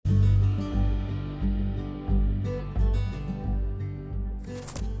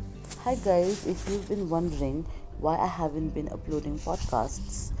Hi guys, if you've been wondering why I haven't been uploading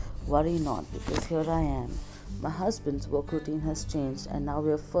podcasts, worry not because here I am. My husband's work routine has changed and now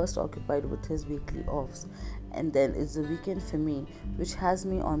we are first occupied with his weekly offs, and then it's the weekend for me, which has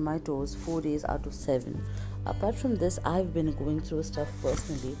me on my toes 4 days out of 7. Apart from this, I've been going through stuff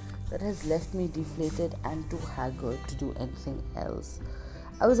personally that has left me deflated and too haggard to do anything else.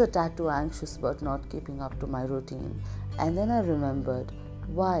 I was a tad too anxious about not keeping up to my routine, and then I remembered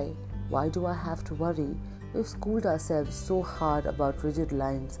why? Why do I have to worry? We've schooled ourselves so hard about rigid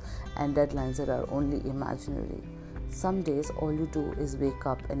lines and deadlines that are only imaginary. Some days all you do is wake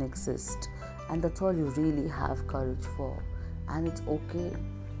up and exist, and that's all you really have courage for. And it's okay.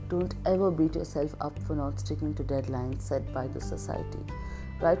 Don't ever beat yourself up for not sticking to deadlines set by the society.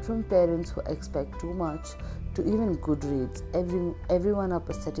 Right from parents who expect too much to even Goodreads, everyone up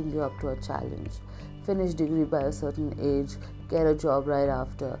is setting you up to a challenge. Finish degree by a certain age, get a job right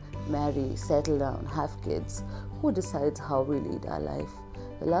after, marry, settle down, have kids. Who decides how we lead our life?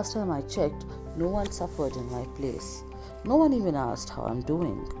 The last time I checked, no one suffered in my place. No one even asked how I'm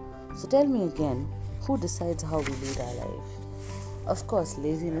doing. So tell me again, who decides how we lead our life? Of course,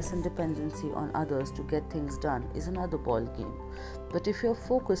 laziness and dependency on others to get things done is another ball game. But if you're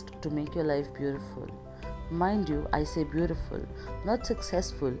focused to make your life beautiful, mind you, I say beautiful, not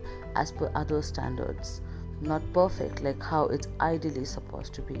successful as per other standards, not perfect like how it's ideally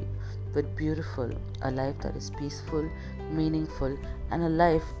supposed to be, but beautiful, a life that is peaceful, meaningful, and a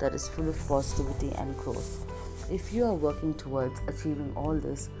life that is full of positivity and growth. If you are working towards achieving all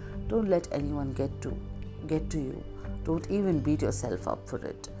this, don't let anyone get to you. Don't even beat yourself up for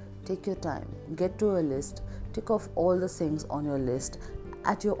it. Take your time, get to a list, tick off all the things on your list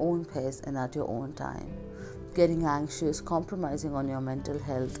at your own pace and at your own time. Getting anxious, compromising on your mental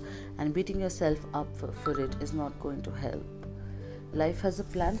health, and beating yourself up for it is not going to help. Life has a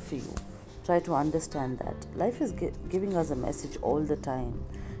plan for you. Try to understand that. Life is giving us a message all the time.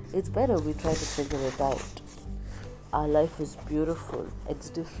 It's better we try to figure it out. Our life is beautiful, it's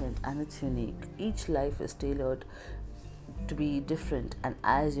different, and it's unique. Each life is tailored to be different and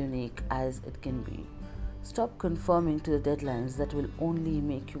as unique as it can be. Stop conforming to the deadlines that will only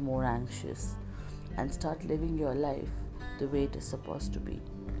make you more anxious, and start living your life the way it is supposed to be.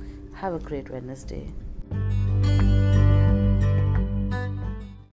 Have a great Wednesday.